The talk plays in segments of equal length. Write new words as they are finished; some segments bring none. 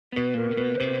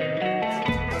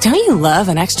you love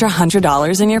an extra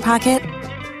 $100 in your pocket?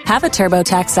 Have a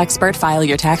TurboTax expert file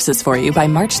your taxes for you by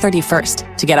March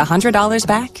 31st to get $100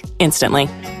 back instantly.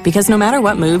 Because no matter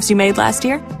what moves you made last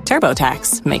year,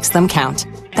 TurboTax makes them count.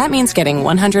 That means getting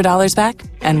 $100 back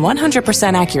and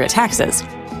 100% accurate taxes,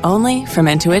 only from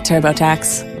Intuit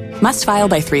TurboTax. Must file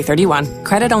by 3/31.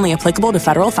 Credit only applicable to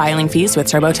federal filing fees with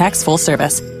TurboTax full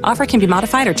service. Offer can be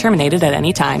modified or terminated at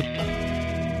any time.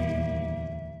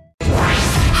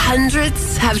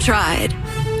 Hundreds have tried.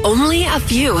 Only a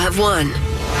few have won.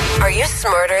 Are you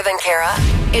smarter than Kara?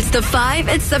 It's the 5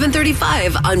 at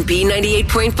 7:35 on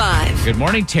B98.5. Good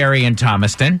morning, Terri and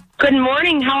Thomaston. Good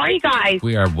morning. How are you guys?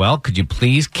 We are well. Could you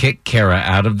please kick Kara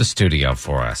out of the studio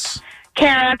for us?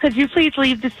 Kara, could you please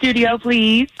leave the studio,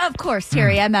 please? Of course,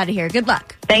 Terry. I'm out of here. Good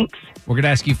luck. Thanks. We're going to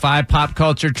ask you 5 pop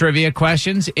culture trivia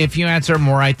questions. If you answer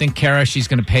more right than Kara, she's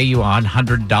going to pay you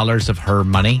 $100 of her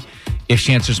money. If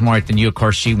she answers more right than you, of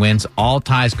course, she wins. All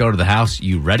ties go to the house.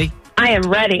 You ready? I am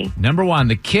ready. Number 1,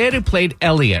 the kid who played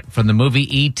Elliot from the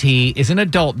movie E.T. is an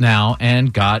adult now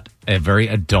and got a very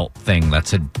adult thing.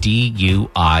 That's a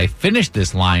DUI. Finish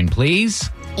this line, please.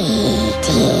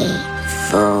 E.T.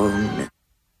 phone.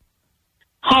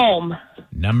 Home.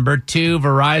 Number 2,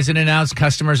 Verizon announced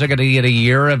customers are going to get a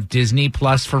year of Disney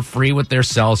Plus for free with their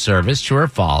cell service. True or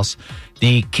false?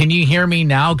 The Can You Hear Me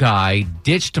Now guy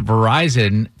ditched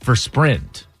Verizon for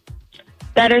Sprint.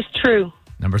 That is true.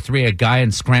 Number 3, a guy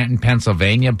in Scranton,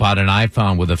 Pennsylvania bought an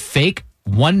iPhone with a fake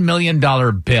 $1 million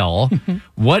bill.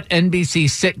 What NBC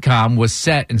sitcom was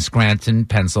set in Scranton,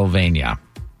 Pennsylvania?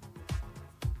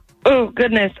 Oh,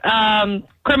 goodness.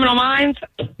 Criminal Minds.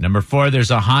 Number 4,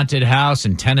 there's a haunted house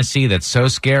in Tennessee that's so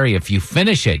scary, if you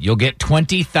finish it, you'll get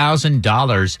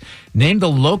 $20,000. Name the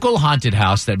local haunted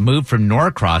house that moved from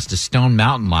Norcross to Stone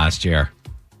Mountain last year.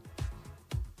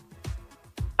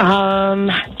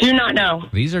 Do not know.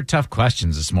 These are tough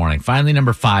questions this morning. Finally,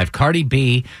 number 5, Cardi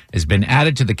B has been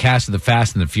added to the cast of The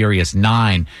Fast and the Furious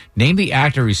 9. Name the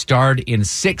actor who starred in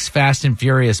 6 Fast and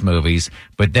Furious movies,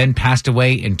 but then passed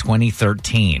away in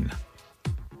 2013.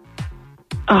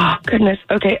 Oh, goodness.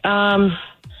 Okay. Brian.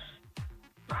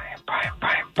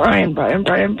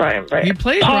 He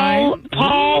played Paul,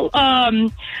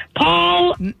 Brian.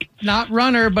 Paul. Not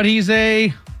runner, but he's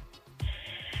a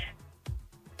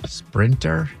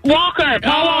sprinter. Walker.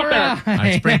 Paul All Walker. right.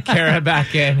 Let's bring Kara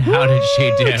back in. How did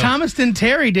she do? Thomaston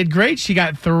Terry did great. She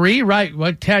got 3 right.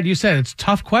 What Tad, you said it's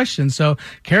tough questions, so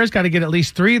Kara's got to get at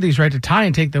least 3 of these right to tie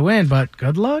and take the win. But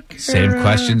good luck, Kara. Same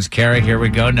questions, Kara. Here we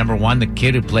go. Number 1, the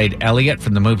kid who played Elliot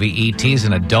from the movie E.T. is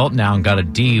an adult now and got a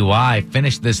DUI.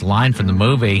 Finish this line from the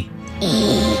movie.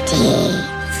 E.T.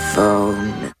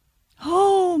 phone.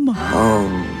 Home.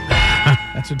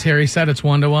 That's what Terry said. It's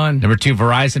 1-1. Number 2,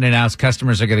 Verizon announced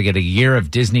customers are going to get a year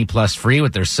of Disney Plus free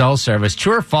with their cell service.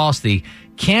 True or false, the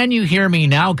Can You Hear Me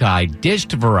Now guy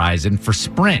ditched Verizon for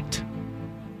Sprint.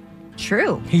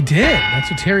 True. He did. That's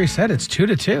what Terry said. It's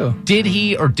 2-2. Did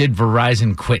he or did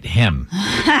Verizon quit him?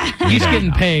 He's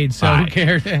getting paid, so who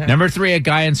cares? Number 3, a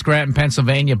guy in Scranton,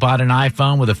 Pennsylvania bought an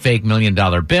iPhone with a fake $1 million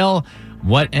bill.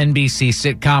 What NBC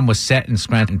sitcom was set in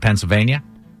Scranton, Pennsylvania?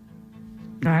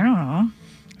 I don't know.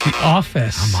 The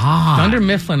Office. Come on. Dunder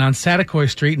Mifflin on Satakoy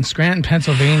Street in Scranton,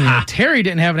 Pennsylvania. Terry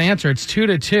didn't have an answer. It's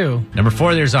 2-2. Number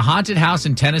 4, there's a haunted house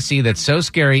in Tennessee that's so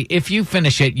scary, if you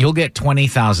finish it, you'll get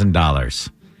 $20,000.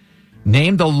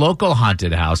 Name the local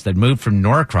haunted house that moved from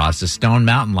Norcross to Stone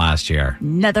Mountain last year.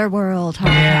 Netherworld.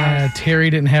 Yeah,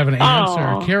 Terry didn't have an answer.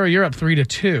 Oh. Kara, you're up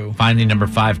 3-2. Finally, number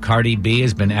 5, Cardi B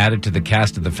has been added to the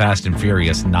cast of The Fast and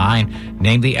Furious 9.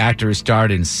 Name the actor who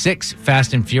starred in 6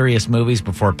 Fast and Furious movies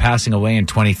before passing away in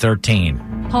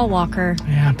 2013. Paul Walker.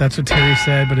 Yeah, that's what Terry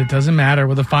said, but it doesn't matter.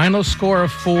 With a final score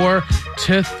of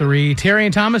 4-3. Terry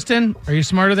and Thomaston, are you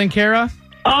smarter than Kara?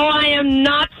 Oh, I am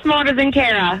not smarter than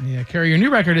Kara. Yeah, Kara, your new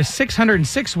record is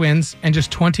 606 wins and just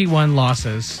 21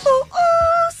 losses. Ooh,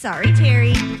 sorry,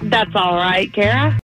 Terry. That's all right, Kara.